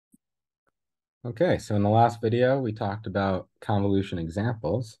Okay, so in the last video, we talked about convolution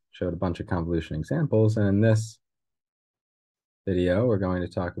examples, showed a bunch of convolution examples, and in this video, we're going to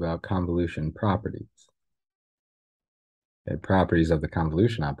talk about convolution properties. Okay, properties of the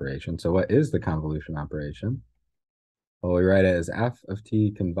convolution operation. So what is the convolution operation? Well, we write it as f of t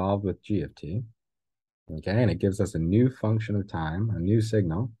convolved with g of t. Okay, and it gives us a new function of time, a new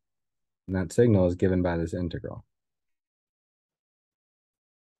signal, and that signal is given by this integral.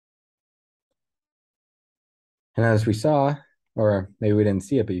 And as we saw, or maybe we didn't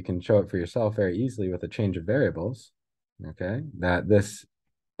see it, but you can show it for yourself very easily with a change of variables, okay, that this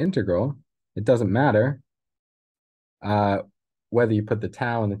integral, it doesn't matter whether you put the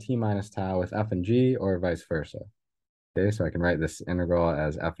tau and the t minus tau with f and g or vice versa. Okay, so I can write this integral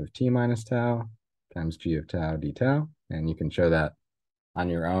as f of t minus tau times g of tau d tau, and you can show that on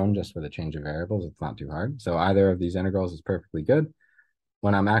your own just with a change of variables. It's not too hard. So either of these integrals is perfectly good.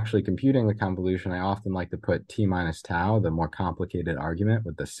 When I'm actually computing the convolution, I often like to put t minus tau, the more complicated argument,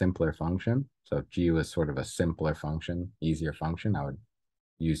 with the simpler function. So if g was sort of a simpler function, easier function, I would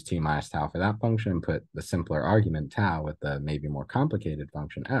use t minus tau for that function and put the simpler argument tau with the maybe more complicated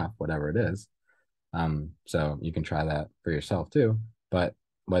function f, whatever it is. So you can try that for yourself too. But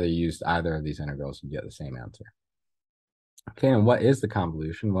whether you used either of these integrals, you get the same answer. Okay, and what is the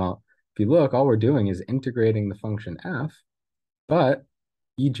convolution? Well, if you look, all we're doing is integrating the function f, but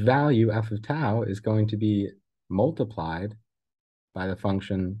each value f of tau is going to be multiplied by the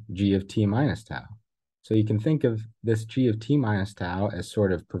function g of t minus tau. So you can think of this g of t minus tau as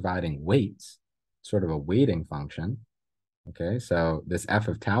sort of providing weights, sort of a weighting function. Okay, so this f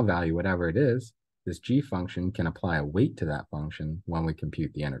of tau value, whatever it is, this g function can apply a weight to that function when we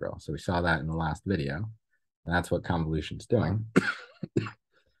compute the integral. So we saw that in the last video, and that's what convolution's doing.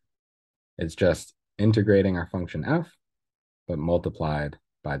 It's just integrating our function f, but multiplied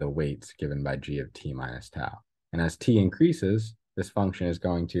by the weights given by g of t minus tau. And as t increases, this function is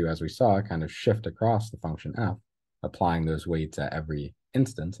going to, as we saw, kind of shift across the function f, applying those weights at every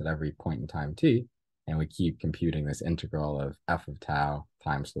instance, at every point in time t, and we keep computing this integral of f of tau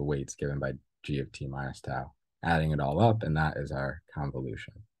times the weights given by g of t minus tau, adding it all up, and that is our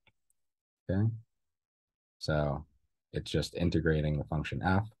convolution. Okay, so it's just integrating the function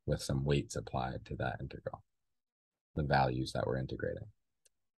f with some weights applied to that integral, the values that we're integrating.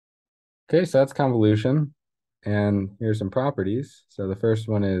 Okay, so that's convolution. And here's some properties. So the first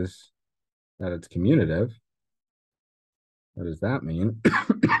one is that it's commutative. What does that mean?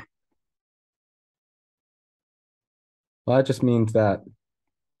 Well, that just means that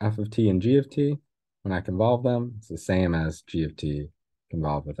f of t and g of t, when I convolve them, it's the same as g of t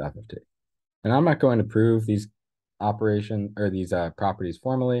convolved with f of t. And I'm not going to prove these properties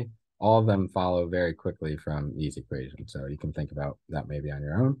formally. All of them follow very quickly from these equations. So you can think about that maybe on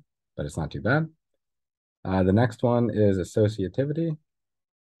your own, but it's not too bad. The next one is associativity.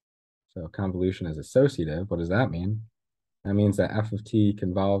 So convolution is associative. What does that mean? That means that f of t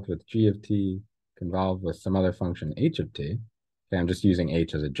convolved with g of t convolved with some other function h of t. Okay, I'm just using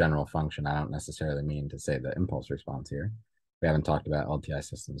h as a general function. I don't necessarily mean to say the impulse response here. We haven't talked about LTI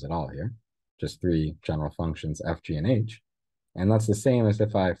systems at all here. Just three general functions, f, g, and h. And that's the same as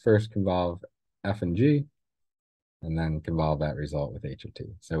if I first convolve f and g, and then convolve that result with h of t.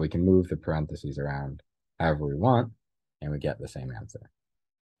 So we can move the parentheses around however we want, and we get the same answer.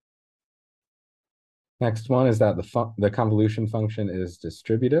 Next one is that the convolution function is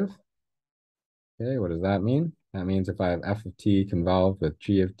distributive. Okay, what does that mean? That means if I have f of t convolved with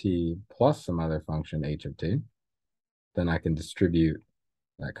g of t plus some other function h of t, then I can distribute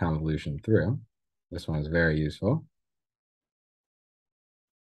that convolution through. This one is very useful.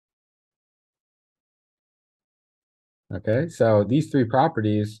 Okay, so these three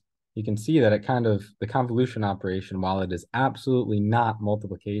properties, you can see that the convolution operation, while it is absolutely not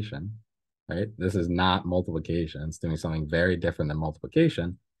multiplication, right? This is not multiplication. It's doing something very different than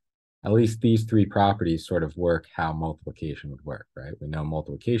multiplication. At least these three properties sort of work how multiplication would work, right? We know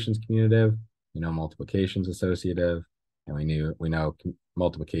multiplication's commutative, we know multiplication's associative, and we know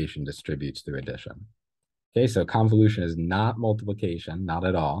multiplication distributes through addition. Okay, so convolution is not multiplication, not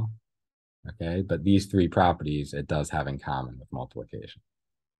at all. Okay, but these three properties it does have in common with multiplication.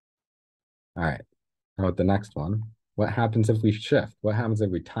 All right, how about the next one? What happens if we shift? What happens if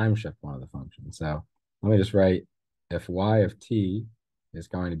we time shift one of the functions? So let me just write if y of t is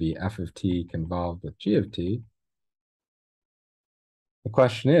going to be f of t convolved with g of t. The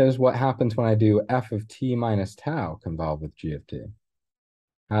question is, what happens when I do f of t minus tau convolved with g of t?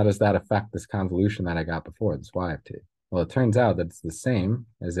 How does that affect this convolution that I got before, this y of t? Well, it turns out that it's the same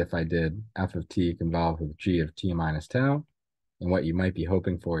as if I did f of t convolved with g of t minus tau. And what you might be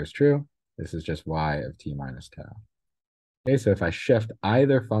hoping for is true. This is just y of t minus tau. Okay, so if I shift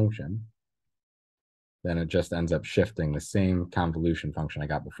either function, then it just ends up shifting the same convolution function I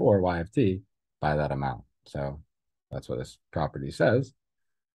got before, y of t, by that amount. So that's what this property says.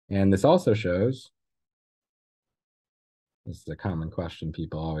 And this also shows, this is a common question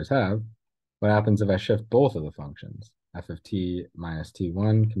people always have, what happens if I shift both of the functions? F of t minus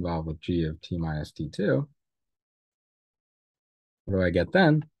t1 convolved with g of t minus t2. What do I get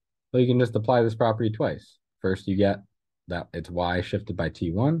then? Well, you can just apply this property twice. First, you get that it's y shifted by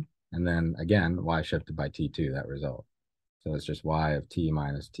t1, and then again, y shifted by t2, that result. So it's just y of t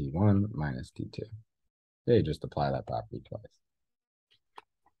minus t1 minus t2. Okay, just apply that property twice.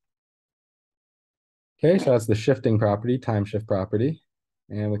 Okay, so that's the shifting property, time shift property.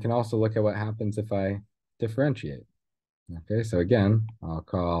 And we can also look at what happens if I differentiate. Okay, so again, I'll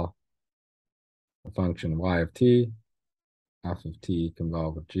call the function y of t, f of t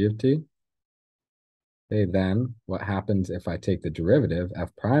convolved with g of t. Okay, then what happens if I take the derivative, f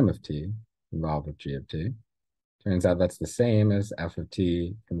prime of t convolved with g of t? Turns out that's the same as f of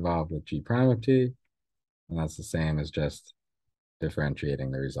t convolved with g prime of t, and that's the same as just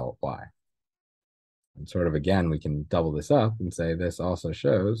differentiating the result y. And sort of again, we can double this up and say this also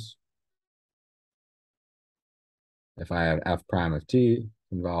shows if I have f prime of t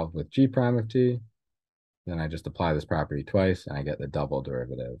involved with g prime of t, then I just apply this property twice and I get the double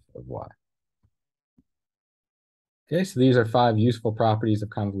derivative of y. Okay, so these are 5 useful properties of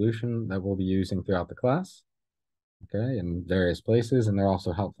convolution that we'll be using throughout the class, okay, in various places, and they're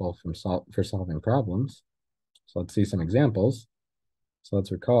also helpful for solving problems. So let's see some examples. So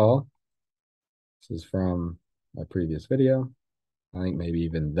let's recall, this is from a previous video, I think maybe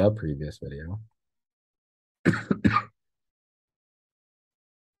even the previous video.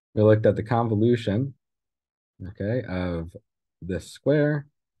 We looked at the convolution, okay, of this square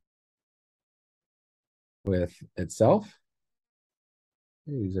with itself.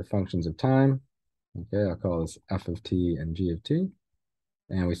 These are functions of time. Okay, I'll call this f of t and g of t.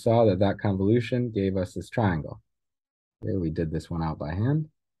 And we saw that that convolution gave us this triangle. Okay, we did this one out by hand.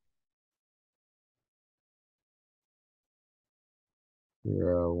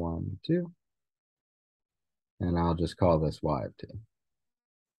 0, 1, 2. And I'll just call this y of t.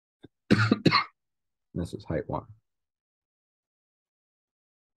 This is height 1.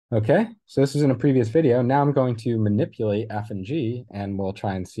 Okay, so this is in a previous video. Now I'm going to manipulate f and g, and we'll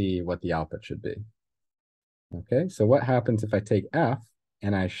try and see what the output should be. Okay, so what happens if I take f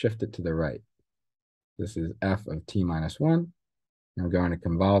and I shift it to the right? This is f of t minus 1. I'm going to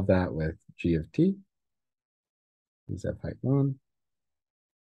convolve that with g of t. This is f height 1.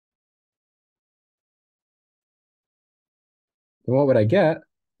 And what would I get?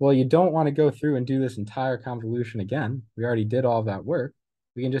 Well, you don't want to go through and do this entire convolution again. We already did all of that work.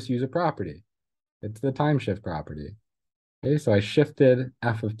 We can just use a property. It's the time shift property. Okay, so I shifted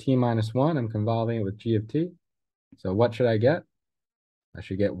f of t minus 1. I'm convolving it with g of t. So what should I get? I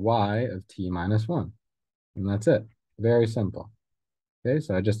should get y of t minus 1. And that's it. Very simple. Okay,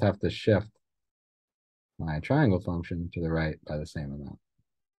 so I just have to shift my triangle function to the right by the same amount.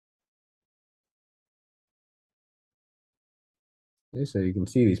 Okay, so you can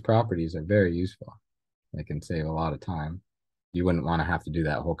see these properties are very useful. They can save a lot of time. You wouldn't want to have to do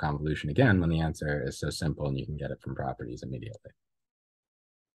that whole convolution again when the answer is so simple and you can get it from properties immediately.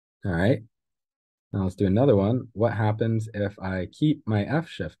 All right, now let's do another one. What happens if I keep my f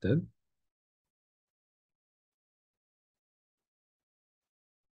shifted,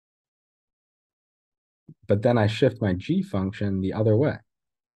 but then I shift my g function the other way?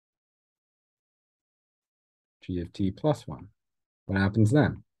 G of t plus 1. What happens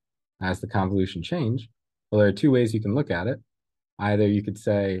then? Has the convolution change? Well, there are 2 ways you can look at it. Either you could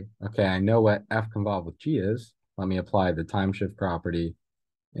say, okay, I know what f convolved with g is. Let me apply the time shift property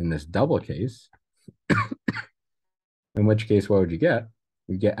in this double case. In which case, what would you get?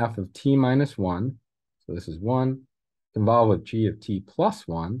 You get f of t minus 1. So this is 1. Convolved with g of t plus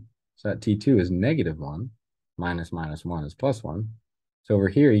 1. So that t2 is negative 1. Minus minus 1 is plus 1. So over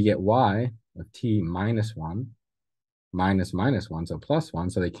here, you get y of t minus 1. Minus minus 1, so plus 1.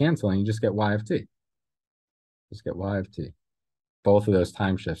 So they cancel, and you just get y of t. Just get y of t. Both of those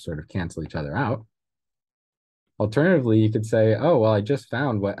time shifts sort of cancel each other out. Alternatively, you could say, oh, well, I just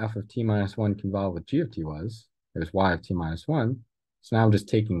found what f of t minus 1 convolved with g of t was. It was y of t minus 1. So now I'm just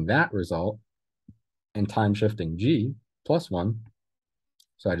taking that result and time shifting g plus 1.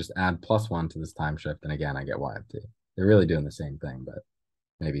 So I just add plus 1 to this time shift, and again, I get y of t. They're really doing the same thing, but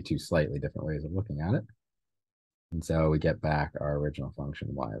maybe 2 slightly different ways of looking at it. And so we get back our original function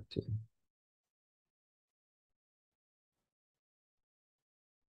y of t.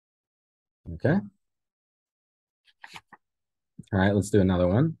 Okay. All right, let's do another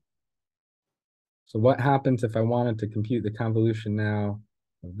one. So what happens if I wanted to compute the convolution now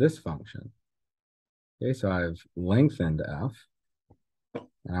of this function? Okay, so I've lengthened f,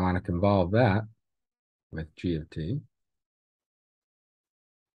 and I want to convolve that with g of t.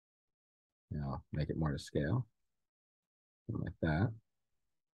 I'll make it more to scale, like that.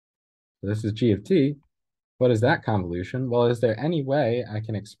 So this is g of t. What is that convolution? Well, is there any way I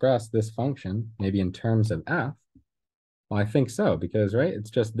can express this function maybe in terms of f? Well, I think so, because, right, it's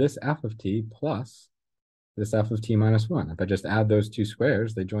just this f of t plus this f of t minus 1. If I just add those two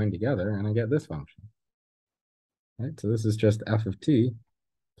squares, they join together, and I get this function. Right, so this is just f of t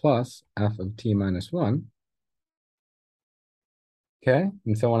plus f of t minus 1. Okay,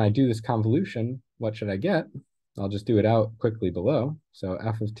 and so when I do this convolution, what should I get? I'll just do it out quickly below. So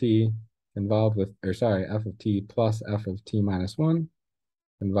f of t involved with, or sorry, f of t plus f of t minus 1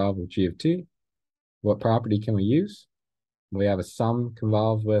 involved with g of t. What property can we use? We have a sum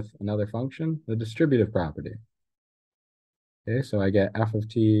convolved with another function, the distributive property. Okay, so I get f of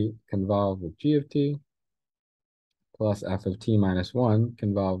t convolved with g of t plus f of t minus 1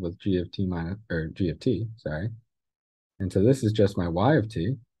 convolved with g of t minus, or g of t, sorry. And so this is just my y of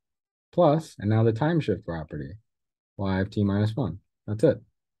t plus, and now the time shift property, y of t minus 1. That's it.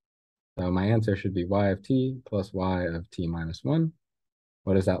 So my answer should be y of t plus y of t minus 1.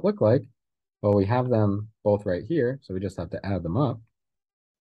 What does that look like? Well, we have them both right here, so we just have to add them up.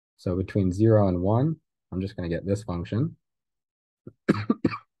 So between 0 and 1, I'm just going to get this function.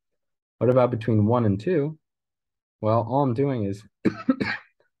 What about between 1 and 2? Well, all I'm doing is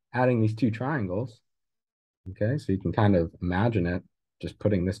adding these two triangles. Okay, so you can kind of imagine it just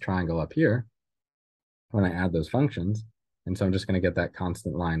putting this triangle up here when I add those functions. And so I'm just going to get that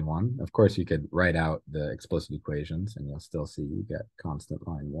constant line 1. Of course, you could write out the explicit equations, and you'll still see you get constant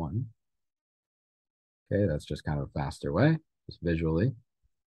line 1. Okay, that's just kind of a faster way, just visually.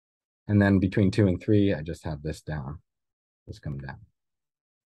 And then between 2 and 3, I just have this down. This come down.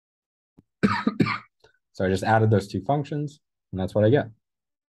 So I just added those two functions, and that's what I get.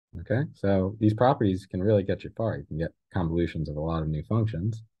 Okay, so these properties can really get you far. You can get convolutions of a lot of new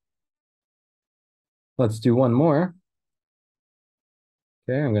functions. Let's do one more.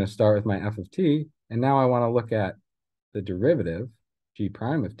 Okay, I'm going to start with my f of t, and now I want to look at the derivative, g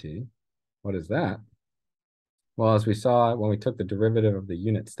prime of t. What is that? Well, as we saw when we took the derivative of the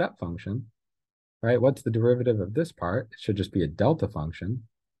unit step function, right, what's the derivative of this part? It should just be a delta function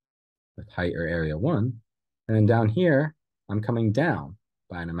with height or area 1. And then down here, I'm coming down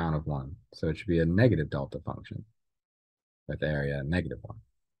by an amount of 1. So it should be a negative delta function with area -1.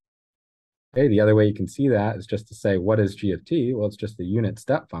 Okay, the other way you can see that is just to say, what is g of t? Well, it's just the unit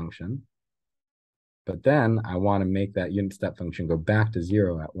step function. But then I want to make that unit step function go back to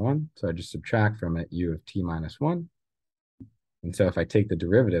 0 at 1. So I just subtract from it u of t minus 1. And so if I take the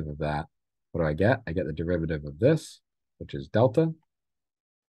derivative of that, what do I get? I get the derivative of this, which is delta.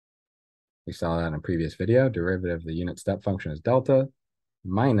 We saw that in a previous video. Derivative of the unit step function is delta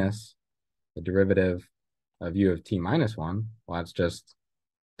minus the derivative of u of t minus 1. Well, that's just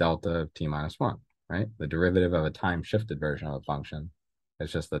delta of t minus 1, right? The derivative of a time-shifted version of a function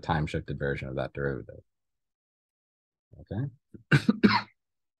is just the time-shifted version of that derivative. Okay.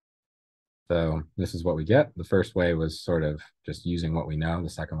 So this is what we get. The first way was sort of just using what we know. The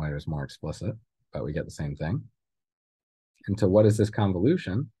second way was more explicit, but we get the same thing. And so what is this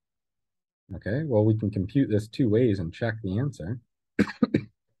convolution? Okay, well, we can compute this two ways and check the answer.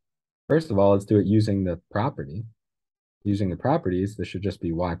 First of all, let's do it using the property. Using the properties, this should just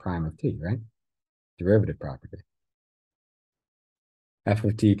be y prime of t, right? Derivative property. F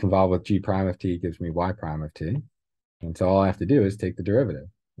of t convolved with g prime of t gives me y prime of t. And so all I have to do is take the derivative.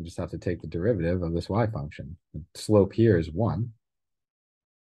 I just have to take the derivative of this y function. The slope here is 1.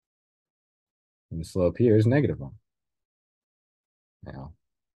 And the slope here is -1. Now,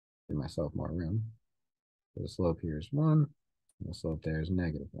 give myself more room. So the slope here is 1. And the slope there is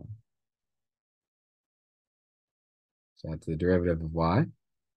 -1. So that's the derivative of y.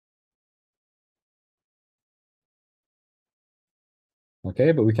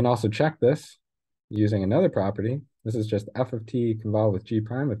 Okay, but we can also check this using another property. This is just f of t convolved with g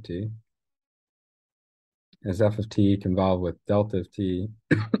prime of t is f of t convolved with delta of t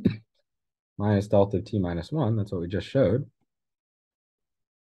minus delta of t minus 1. That's what we just showed.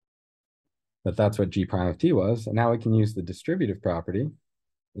 But that's what g prime of t was. And now we can use the distributive property.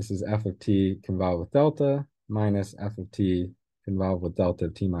 This is f of t convolved with delta minus f of t convolved with delta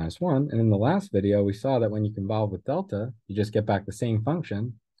of t minus 1. And in the last video, we saw that when you convolve with delta, you just get back the same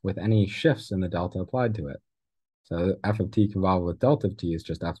function with any shifts in the delta applied to it. So f of t convolved with delta of t is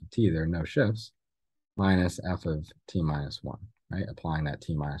just f of t. There are no shifts, minus f of t minus 1, right? Applying that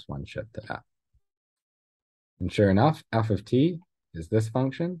t minus 1 shift to f. And sure enough, f of t is this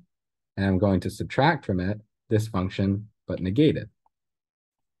function, and I'm going to subtract from it this function, but negated,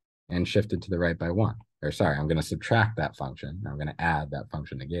 and shifted to the right by 1. Or sorry, I'm going to subtract that function. I'm going to add that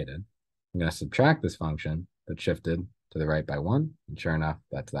function negated. I'm going to subtract this function, but shifted to the right by 1. And sure enough,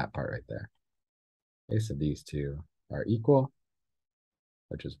 that's that part right there. Okay, so these two are equal,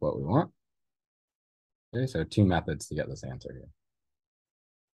 which is what we want. Okay, so 2 methods to get this answer here.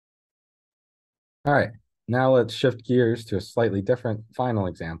 All right, now let's shift gears to a slightly different final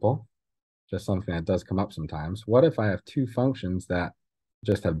example, just something that does come up sometimes. What if I have 2 functions that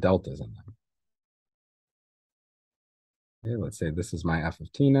just have deltas in them? Okay, let's say this is my f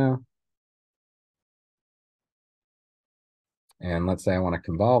of t now. And let's say I want to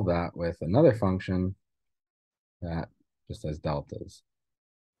convolve that with another function that just has deltas.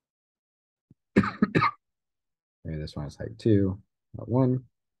 Maybe this one is height 2, not 1.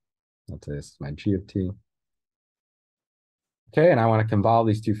 Let's say this is my g of t. Okay, and I want to convolve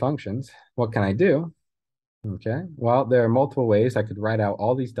these 2 functions. What can I do? Okay, well, there are multiple ways. I could write out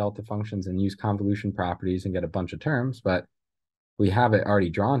all these delta functions and use convolution properties and get a bunch of terms, but we have it already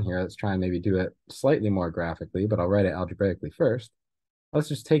drawn here. Let's try and maybe do it slightly more graphically, but I'll write it algebraically first. Let's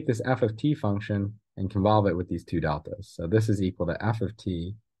just take this f of t function and convolve it with these 2 deltas. So this is equal to f of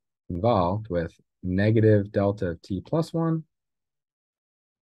t convolved with negative delta of t plus 1.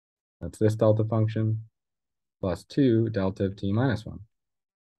 That's this delta function, plus 2 delta of t minus 1.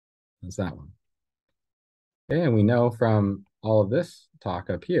 That's that one. Okay, and we know from all of this talk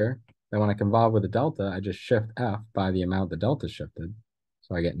up here that when I convolve with a delta, I just shift f by the amount the delta shifted.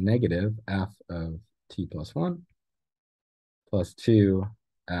 So I get negative f of t plus 1 plus 2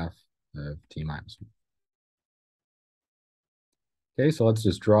 f of t minus 1. Okay, so let's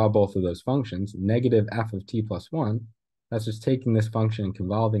just draw both of those functions. Negative f of t plus 1, that's just taking this function and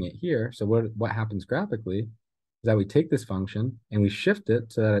convolving it here. So what happens graphically is that we take this function and we shift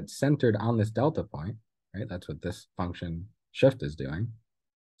it so that it's centered on this delta point, right? That's what this function shift is doing.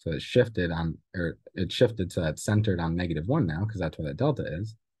 So it shifted so that's centered on negative 1 now, because that's where that delta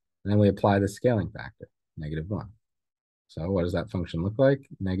is. And then we apply the scaling factor, negative 1. So what does that function look like?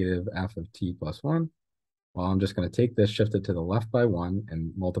 Negative f of t plus 1. Well, I'm just going to take this, shift it to the left by 1,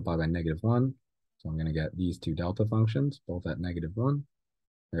 and multiply by negative 1. So I'm going to get these 2 delta functions, both at negative 1.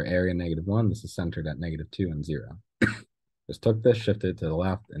 Their area negative 1. This is centered at negative 2 and 0. Just took this, shifted it to the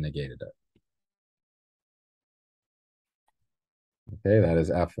left, and negated it. Okay, that is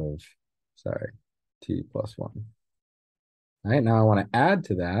f of, t plus 1. All right, now I want to add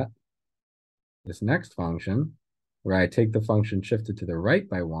to that this next function, where I take the function shifted to the right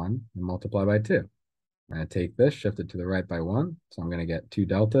by 1 and multiply by 2. I'm going to take this, shift it to the right by 1. So I'm going to get 2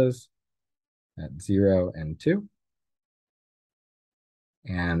 deltas at 0 and 2.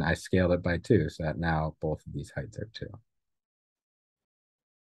 And I scaled it by 2, so that now both of these heights are 2.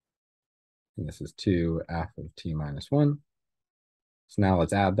 And this is 2 f of t minus 1. So now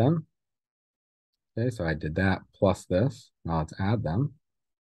let's add them. Okay, so I did that plus this. Now let's add them.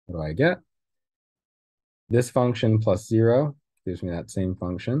 What do I get? This function plus 0 gives me that same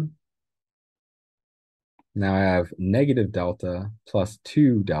function. Now I have negative delta plus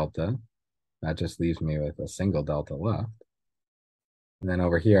 2 delta. That just leaves me with a single delta left. And then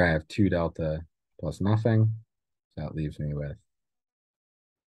over here, I have 2 delta plus nothing. So that leaves me with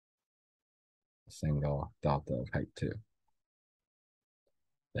a single delta of height 2.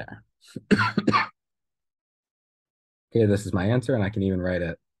 There. Okay, this is my answer, and I can even write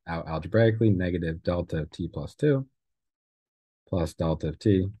it out algebraically. Negative delta of t plus 2 plus delta of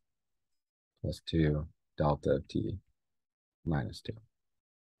t plus 2 delta of t minus 2.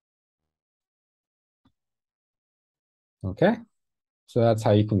 Okay, so that's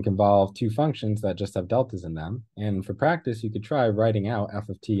how you can convolve 2 functions that just have deltas in them. And for practice, you could try writing out f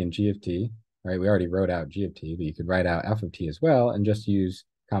of t and g of t, right? We already wrote out g of t, but you could write out f of t as well and just use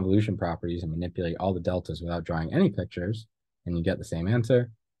convolution properties and manipulate all the deltas without drawing any pictures, and you get the same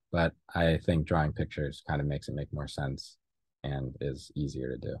answer. But I think drawing pictures kind of makes it make more sense and is easier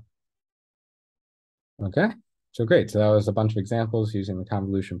to do. Okay, so great. So that was a bunch of examples using the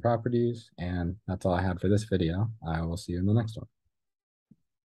convolution properties, and that's all I had for this video. I will see you in the next one.